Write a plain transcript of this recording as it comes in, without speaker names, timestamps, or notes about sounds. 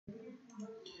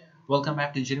Welcome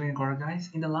back to Genuine Corner,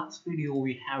 guys. In the last video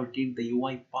we have did the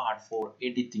UI part for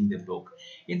editing the book.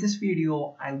 In this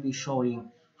video I'll be showing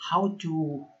how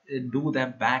to do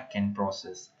the backend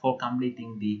process for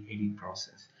completing the edit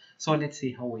process. So let's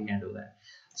see how we can do that.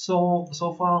 So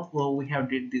far we have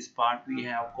did this part. We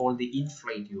have called the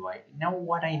inflate UI. Now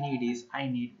what I need is I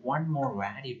need one more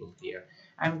variable here.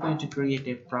 I'm going to create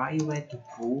a private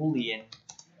boolean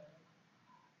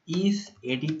is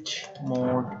in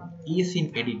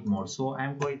edit mode. So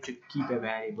I'm going to keep a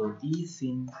variable is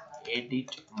in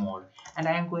edit mode, and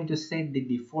I am going to set the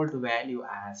default value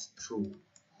as true,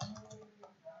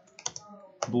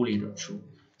 boolean true.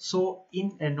 So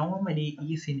in normally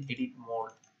is in edit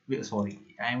mode, sorry,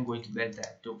 I am going to set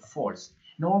that to false.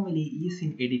 Normally is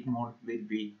in edit mode will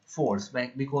be false,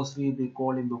 because we will be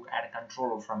calling book add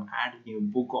controller from add new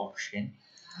book option.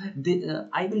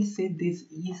 I will set this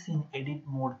is in edit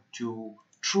mode to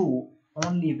true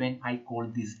only when I call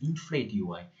this inflate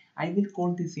UI. I will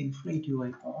call this inflate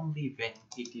UI only when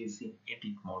it is in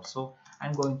edit mode. So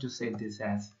I'm going to set this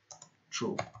as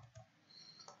true,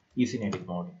 is in edit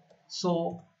mode.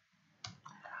 So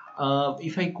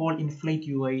if I call inflate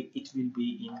UI, it will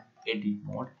be in edit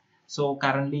mode. So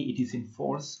currently it is in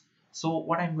false. So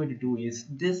what I'm going to do is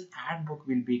this add book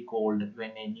will be called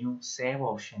when a new save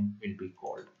option will be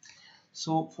called.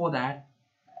 So for that,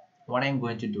 what I'm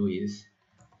going to do is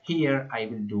here I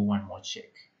will do one more check.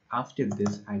 After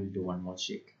this I will do one more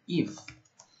check. If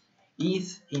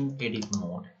is in edit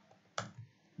mode,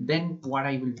 then what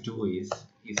I will do is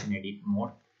in edit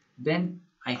mode, then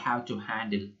I have to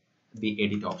handle the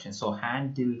edit option. So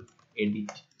handle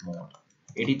edit mode,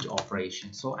 edit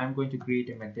operation. So I'm going to create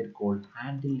a method called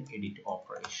handle edit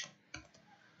operation.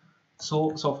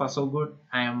 So far so good.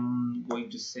 I am going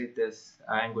to set this.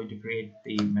 I am going to create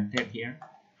the method here,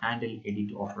 handle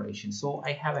edit operation. So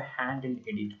I have a handle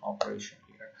edit operation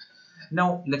here.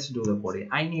 Now let's do the query.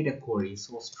 I need a query.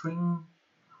 So string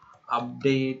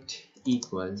update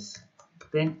equals,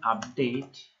 then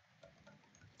update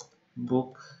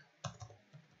book,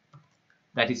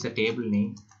 that is a table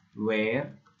name,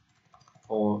 where,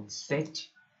 or set.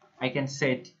 I can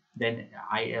set, then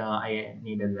I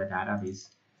needed the database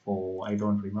for, I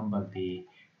don't remember the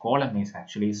column is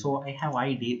actually. So I have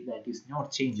ID that is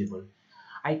not changeable.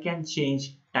 I can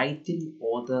change title,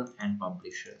 author and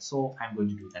publisher. So I'm going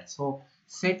to do that. So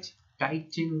set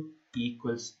title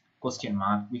equals question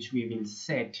mark, which we will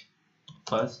set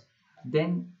first,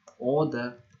 then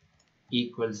author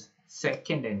equals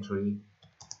second entry,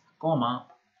 comma,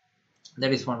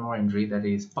 there is one more entry, that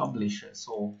is publisher.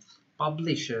 So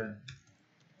publisher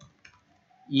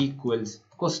equals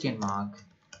question mark,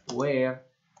 where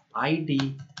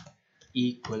ID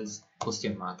equals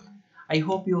question mark. I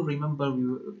hope you remember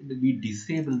we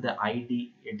disabled the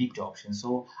ID edit option,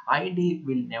 so ID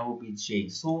will never be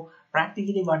changed. So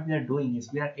practically what we are doing is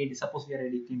suppose we are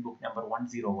editing book number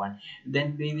 101,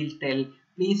 then we will tell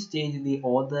please change the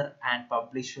author and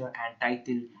publisher and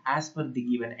title as per the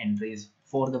given entries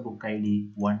for the book ID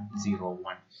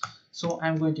 101. So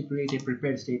I'm going to create a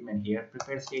prepared statement here.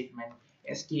 Prepared statement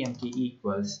stmt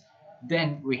equals,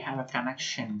 then we have a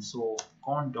connection. So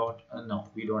con dot no,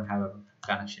 we don't have a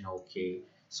connection. Okay,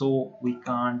 so we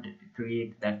can't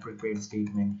create that prepared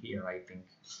statement here, I think.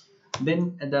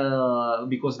 Then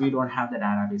because we don't have the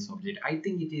database object, I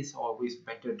think it is always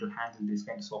better to handle this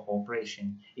kinds of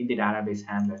operation in the database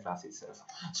handler class itself.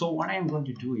 So what I'm going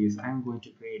to do is I'm going to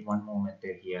create one more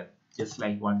method here, just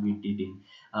like what we did in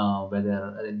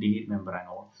whether delete member and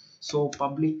all. So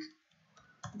public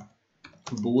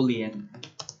boolean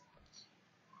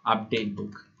update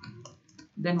book,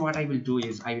 then what I will do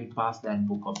is I will pass that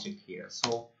book object here.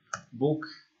 So book,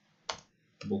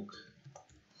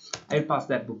 I will pass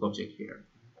that book object here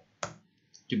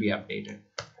to be updated.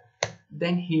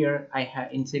 Then here I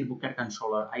have inside book add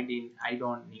controller, I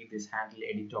don't need this handle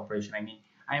edit operation. I mean,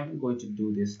 I am going to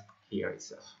do this here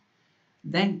itself.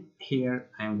 Then here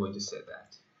I am going to say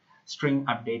that string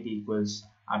update equals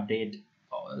update.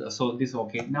 So this,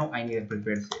 okay, now I need a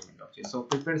prepared statement object. So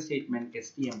prepared statement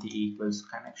stmt equals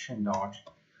connection dot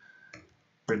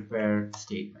prepare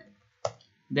statement.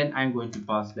 Then I'm going to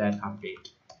pass that update.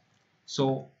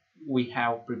 So we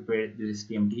have prepared this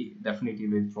stmt. Definitely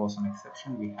will throw some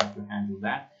exception, we have to handle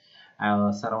that.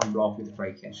 Surround block with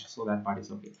try catch, so that part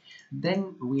is okay.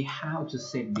 Then we have to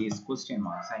set these question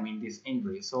marks, I mean this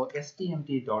entry. So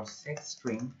stmt dot set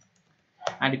string,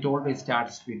 and it always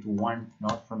starts with 1,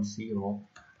 not from 0.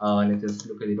 Let us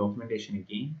look at the documentation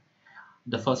again.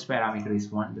 The first parameter is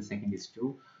 1, the second is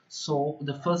 2. So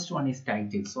the first one is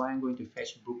title, so I'm going to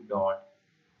fetch book dot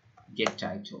get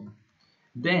title.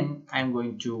 Then I'm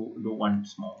going to do one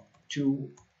small 2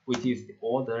 which is the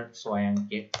author, so I am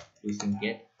using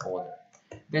get author.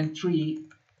 Then 3,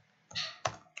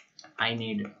 I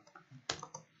need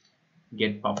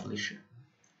get publisher.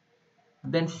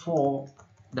 Then 4,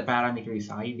 the parameter is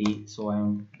id, so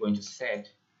I'm going to set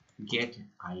get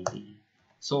id.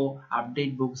 So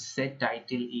update book set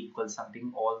title equals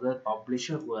something author,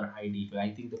 publisher, or id. I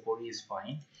think the code is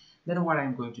fine. Then what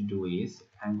I'm going to do is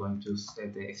I'm going to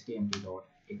set the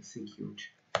stmt.execute.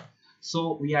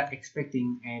 So we are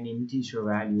expecting an integer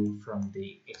value from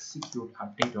the execute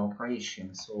update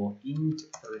operation. So int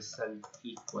result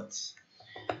equals.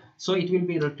 So it will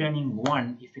be returning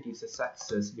 1 if it is a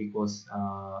success, because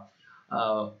we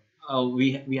are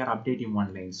updating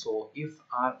one line. So if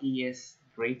res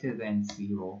greater than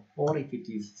 0, or if it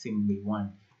is simply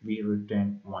 1, we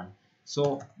return 1.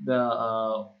 So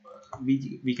the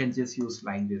we can just use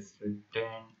like this,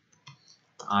 return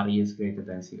res greater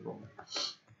than 0.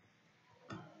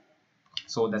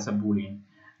 So that's a boolean.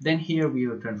 Then here we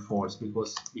return false,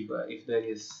 because if there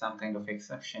is some kind of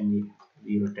exception,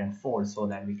 we return false, so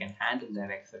that we can handle that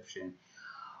exception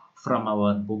from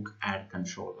our book add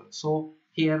controller. So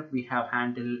here we have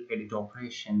handle edit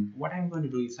operation. What I'm going to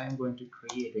do is I'm going to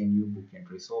create a new book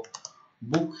entry. So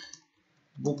book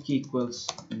equals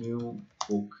new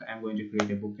book. I'm going to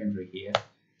create a book entry here.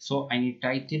 So I need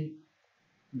title,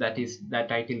 that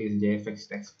title is JavaFX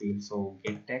text field. So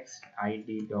get text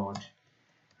id dot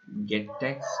get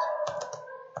text,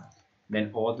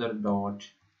 then author dot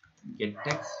get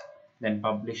text, then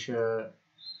publisher,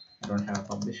 I don't have a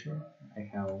publisher, I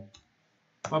have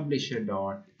publisher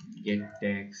dot get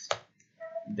text,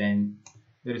 then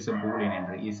there is a boolean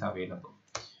entry is available.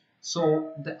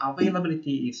 So the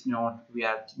availability is not, we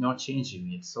are not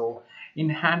changing it. So in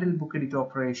handle book edit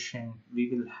operation we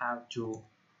will have to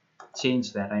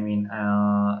change that. I mean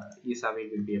is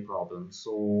available will be a problem.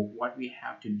 So what we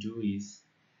have to do is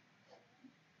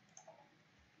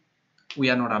we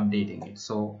are not updating it.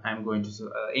 So I'm going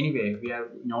to anyway we are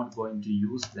not going to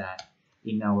use that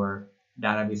in our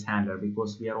database handler,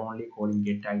 because we are only calling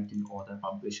get title, author,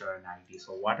 publisher, and id.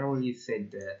 So whatever we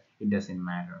said there, it doesn't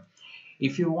matter.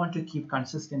 If you want to keep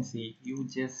consistency, you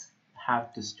just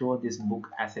have to store this book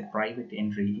as a private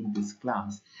entry in this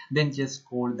class, then just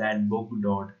call that book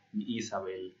dot is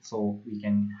available, so we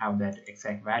can have that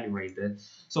exact value right there.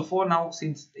 So for now,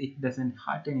 since it doesn't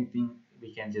hurt anything,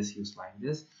 we can just use like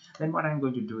this. Then what I'm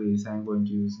going to do is I'm going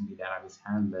to use the database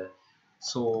handler.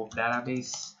 So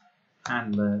database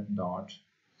handler dot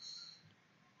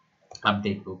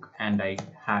update book, and I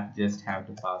just have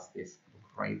to pass this book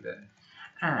right there.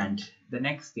 And the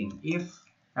next thing, if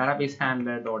database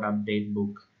handler dot update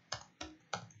book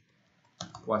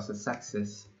was a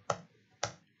success,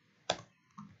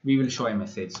 we will show a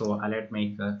message. So alert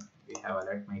maker, we have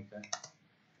alert maker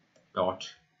dot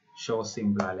show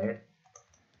symbol alert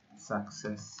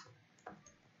success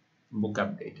book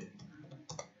updated.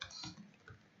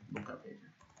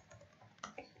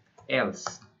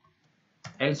 Else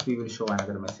we will show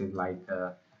another message like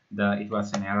it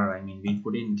was an error. I mean we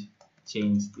couldn't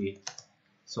change the,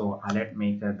 so alert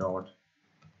maker dot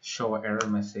show error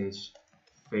message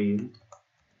failed,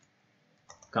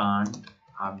 can't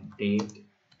update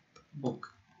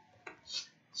book.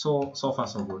 So far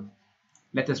so good.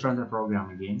 Let us run the program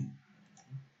again.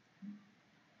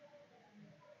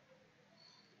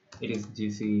 It is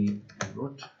gc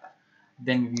root,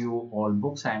 then view all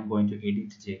books. I am going to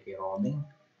edit JK Rowling,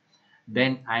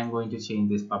 then I am going to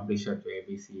change this publisher to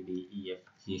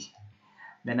ABCDEFG.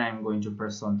 Then I am going to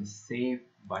press on the save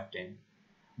button,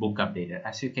 book updated.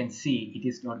 As you can see, it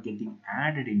is not getting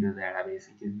added into the database,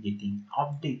 it is getting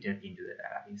updated into the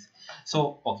database.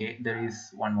 So okay, there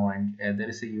is one more, and there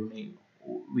is a unique,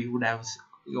 we would have,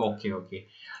 okay,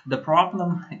 the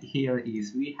problem here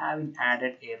is we haven't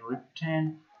added a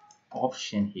return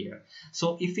option here.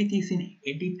 So if it is in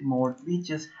edit mode, we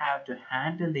just have to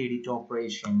handle the edit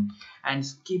operation and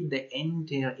skip the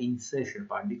entire insertion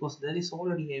part, because there is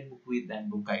already a book with that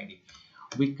book ID.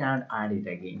 We can't add it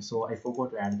again. So I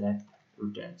forgot to add that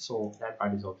return, so that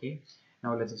part is okay.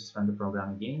 Now let's just run the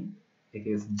program again. It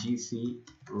is gc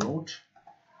root,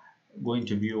 going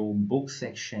to view book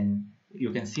section.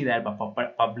 You can see that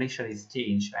publisher is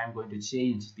changed. I'm going to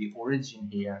change the origin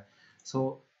here,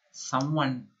 so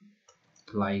someone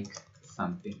like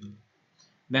something.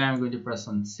 Then I'm going to press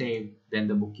on save, then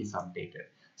the book is updated.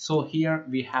 So here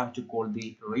we have to call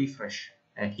the refresh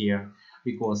here,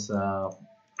 because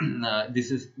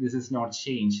this is not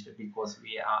changed, because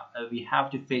we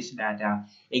have to fetch data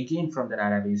again from the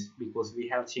database, because we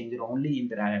have changed it only in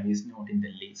the database, not in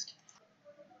the list.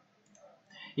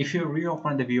 If you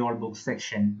reopen the view all books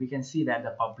section, we can see that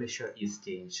the publisher is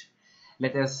changed.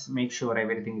 Let us make sure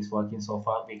everything is working so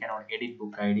far. We cannot edit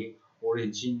book ID,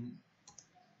 origin,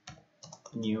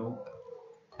 new.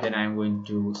 Then I'm going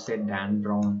to set Dan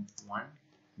Brown 1.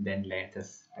 Then let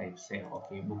us type say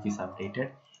okay, book is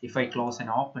updated. If I close and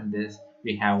open this,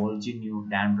 we have origin new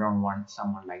Dan Brown 1,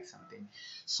 someone like something.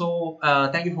 So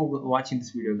thank you for watching this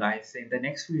video, guys. In the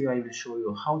next video I will show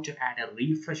you how to add a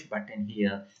refresh button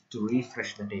here to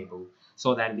refresh the table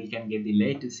so that we can get the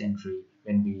latest entry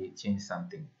when we change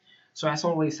something. So as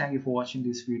always, thank you for watching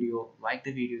this video. Like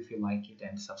the video if you like it,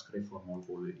 and subscribe for more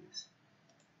cool videos.